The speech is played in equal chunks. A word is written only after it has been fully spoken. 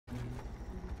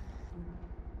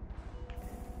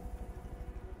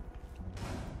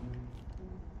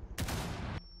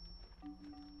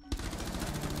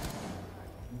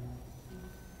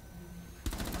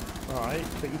Alright,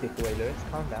 put your dick away, Lewis.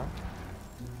 Calm down.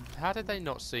 How did they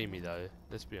not see me though?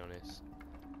 Let's be honest.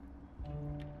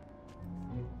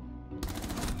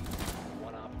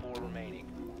 1 op 4 remaining.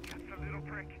 Just a little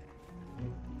prick.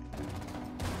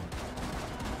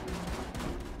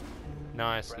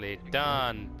 Nicely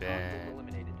done, Ben.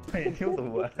 Eliminated. Wait, you're the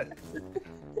worst.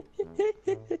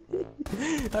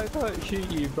 I can't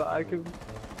shoot you, but I can.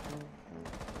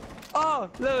 Oh,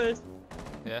 Lewis!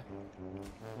 Yeah.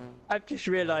 I've just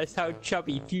realised how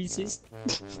chubby Fuse is.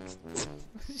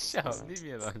 Shut up, leave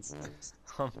me alone.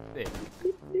 I'm thick.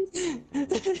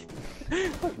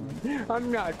 I'm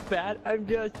not fat, I'm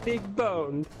just big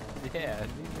boned. Yeah,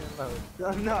 leave me alone.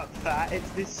 I'm not fat, it's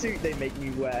this suit they make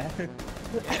me wear.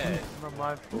 Yeah, it's not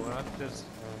my fault.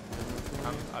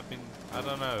 I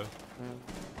don't know.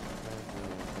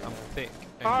 I'm thick.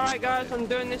 Alright guys, I'm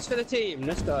doing this for the team,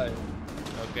 let's go.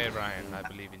 Okay, Ryan, I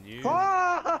believe in you.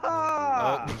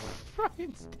 Ah! Oh,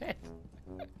 Ryan's dead.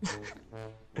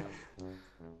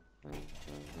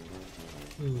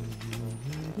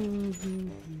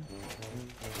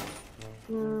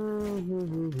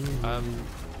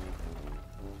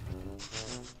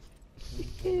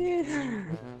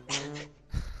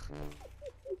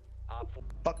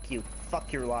 Fuck you.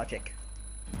 Fuck your logic.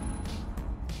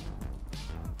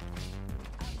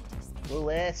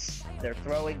 Lewis, they're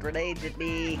throwing grenades at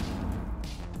me.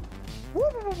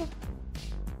 Woo!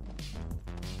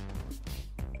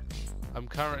 I'm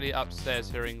currently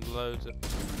upstairs hearing loads of...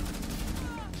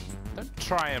 Don't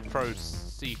try and throw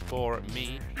C4 at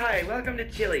me. Hi, welcome to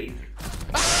Chili's.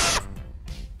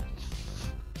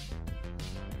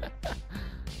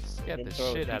 Scared the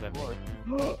shit out of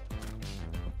me.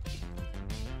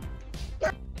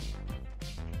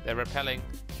 They're repelling.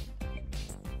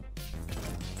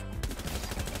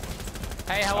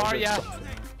 Hey, how are ya?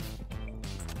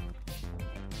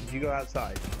 Did you go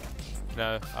outside?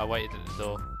 No, I waited at the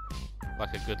door.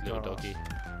 Like a good little doggy.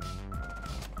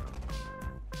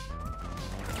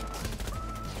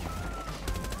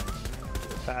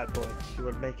 Bad boy. If you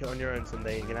want to make it on your own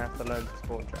someday, you're gonna have to learn to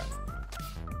spawn trap.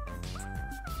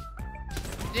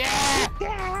 Yeah!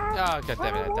 Yeah! Oh, god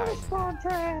damn it, I died. Spawn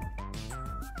trap!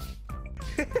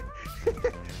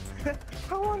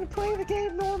 I want to play the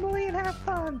game normally and have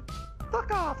fun.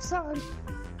 Fuck off, son.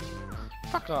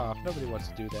 Fuck off, nobody wants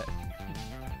to do that.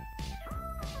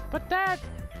 But Dad,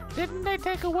 didn't they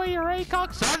take away your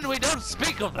ACOG? Son, we don't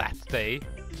speak of that day,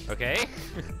 okay?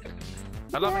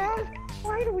 I love it.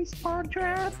 Why do we spawn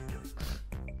trap?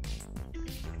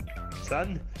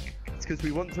 Son, it's because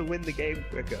we want to win the game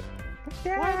quicker.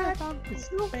 Dad, it's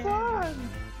so fun.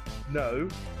 No,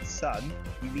 son,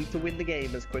 you need to win the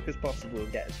game as quick as possible and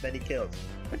get as many kills.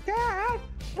 But Dad, I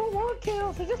don't want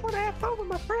kills, I just want to have fun with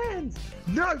my friends.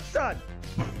 No, son,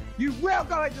 you will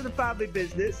go into the family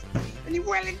business and you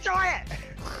will enjoy it.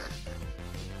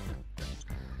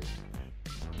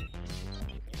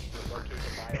 Locate the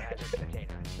biohazard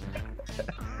container.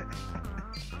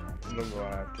 Number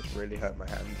one, I've just really hurt my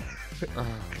hand.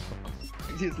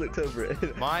 He just looked over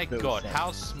it. My No god, sense.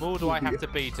 how small do I have to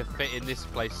be to fit in this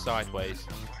place sideways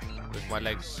with my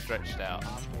legs stretched out?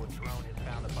 Op 4 drone has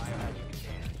found the biohazard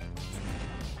container.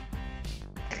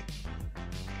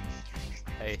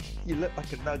 Hey, You look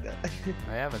like a nugget.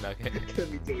 I am a nugget. Let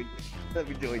me join you. Let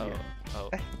me join you.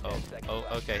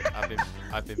 Okay.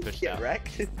 I've been pushed Get out.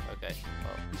 wrecked. Okay.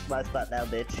 It's my spot now,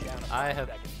 bitch. I have.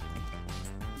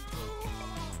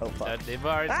 Oh fuck. Don't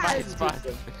anymore. It's Ah, my it's spot.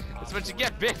 just That's what you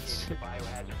get, bitch.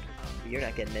 Biohazard. You're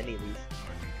not getting any of these.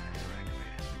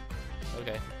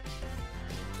 Okay.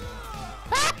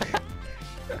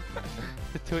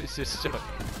 The Twitch just shot.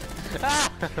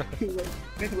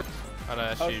 Oh no,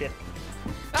 that's Oh you. shit.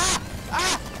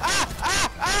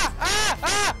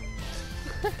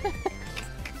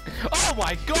 Oh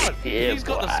my god! Yeah, He's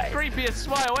got the boy. creepiest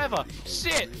smile ever!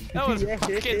 Shit! That was Yeah,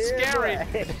 fucking scary!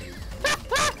 boy.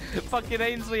 Fucking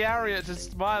Ainsley Harriet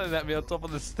just smiling at me on top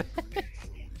of the stairs.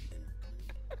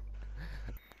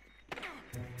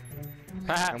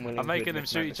 I'm making them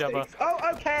shoot each other. Oh,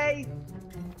 okay.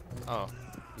 Oh,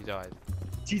 he died.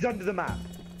 She's under the map.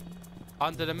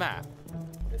 Under the map?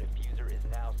 The diffuser is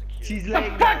now secure. She's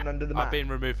laying down under the map. I've been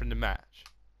removed from the match.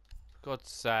 For God's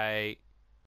sake.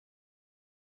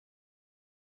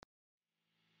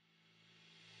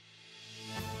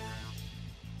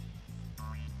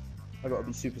 I gotta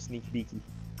be super sneaky beaky.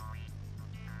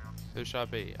 Who should I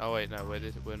be? Oh wait, no,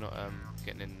 we're not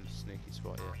getting in the sneaky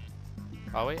spot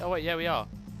yet. Are we? Oh wait, yeah we are.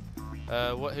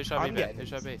 What? Who should I be? I'm Ben? getting Who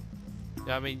should I be?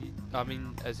 Yeah, I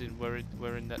mean, as in we're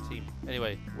in that team.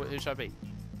 Anyway, who should I be?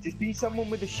 Just be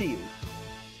someone with a shield,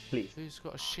 please. Who's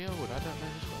got a shield? I don't know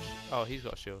who's got a shield. Oh, he's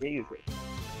got a shield. Yeah, you agree.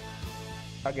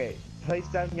 Okay, place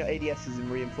down your ADSs and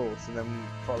reinforce, and then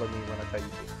follow me when I tell you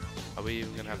to. Are we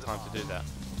even gonna have time to do that?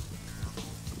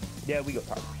 Yeah, we got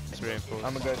time. Let's reinforce.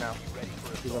 I'm gonna go now,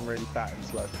 because I'm really fat and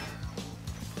slow.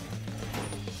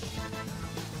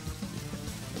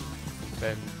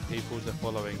 Ben, peoples are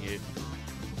following you.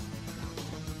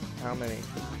 How many?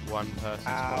 One person's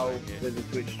Ow, following you. there's a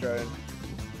Twitch drone.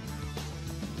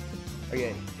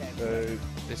 Okay, so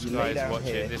This you lay guy's down watching.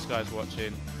 here. This guy's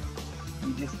watching.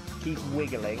 You just keep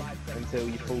wiggling until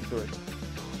you fall through.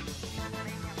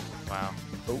 Wow.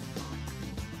 Oh, Op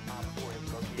 4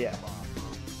 has located Yeah. the bomb.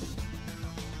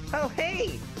 oh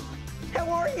hey! How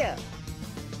are ya?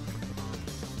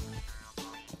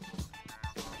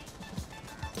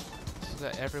 So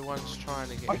that everyone's trying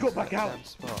to get I got into back that out. damn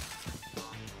spot.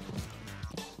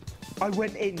 I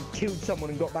went in, killed someone,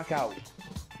 and got back out.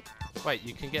 Wait,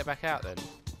 you can get back out then?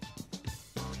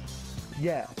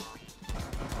 Yeah.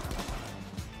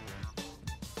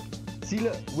 See,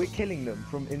 look, we're killing them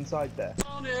from inside there.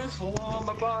 Hello,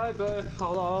 my baby.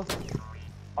 Hello.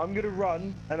 I'm gonna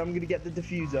run, and I'm gonna get the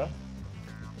diffuser.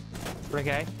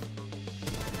 Okay.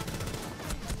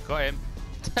 Got him.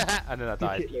 And then I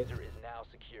died. Diffuser is now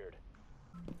secured.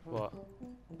 What?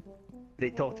 They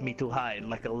taught me to hide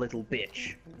like a little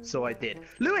bitch, so I did.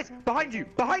 Lewis, behind you!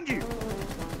 Behind you!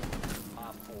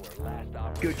 Op 4, last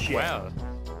operator. Good shit. Well.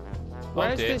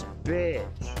 Where's dear. this?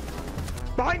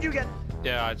 Bitch. Behind you again!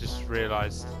 Yeah, I just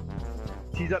realised.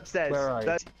 She's upstairs. Where are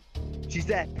you? She's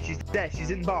there. She's there.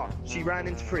 She's in bar. She ran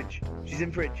into fridge. She's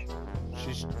in fridge.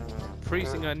 She's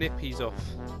freezing her nippies off.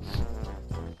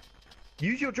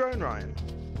 Use your drone, Ryan.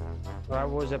 I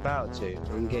was about to.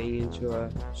 I'm getting into a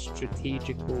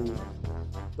strategical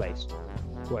place.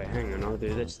 Wait, hang on. I'll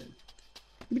do this then.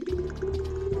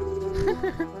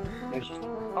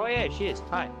 Oh yeah, she is.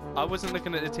 Hi. I wasn't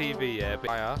looking at the TV yet, but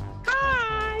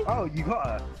Hi. Oh, you got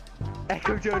her.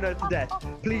 Echo drone her to death.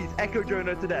 Please, echo drone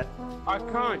her to death. I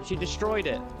can't. She destroyed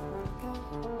it.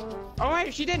 Oh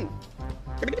wait, she didn't.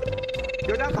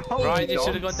 Go down the hole. Ryan, you dog.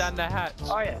 should have gone down the hatch.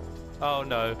 Oh yeah. Oh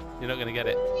no, you're not gonna get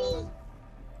it.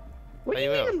 What Oh, do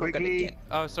you you mean will. I'm not gonna Quickly. get-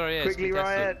 Oh, sorry, yeah, Quickly, it's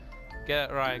contested. Ryan. Get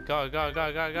it, Ryan. Go, go,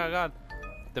 go, go, go, go.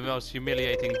 The most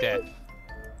humiliating death.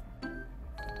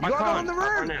 You got her on the I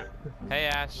can't roof. now. Hey,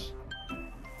 Ash.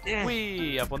 Yeah.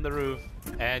 Wee up on the roof,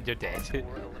 and you're dead. 4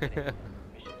 eliminated.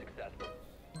 Mission successful.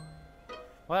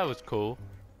 Well, that was cool.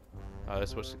 Oh,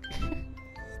 let's watch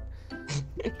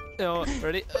it. No,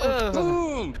 ready?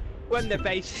 Boom! When the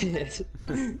base hits.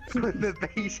 When the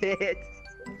bass hits.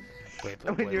 Wait,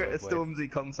 And when you're at a Stormzy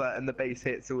concert and the bass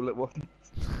hits all at once.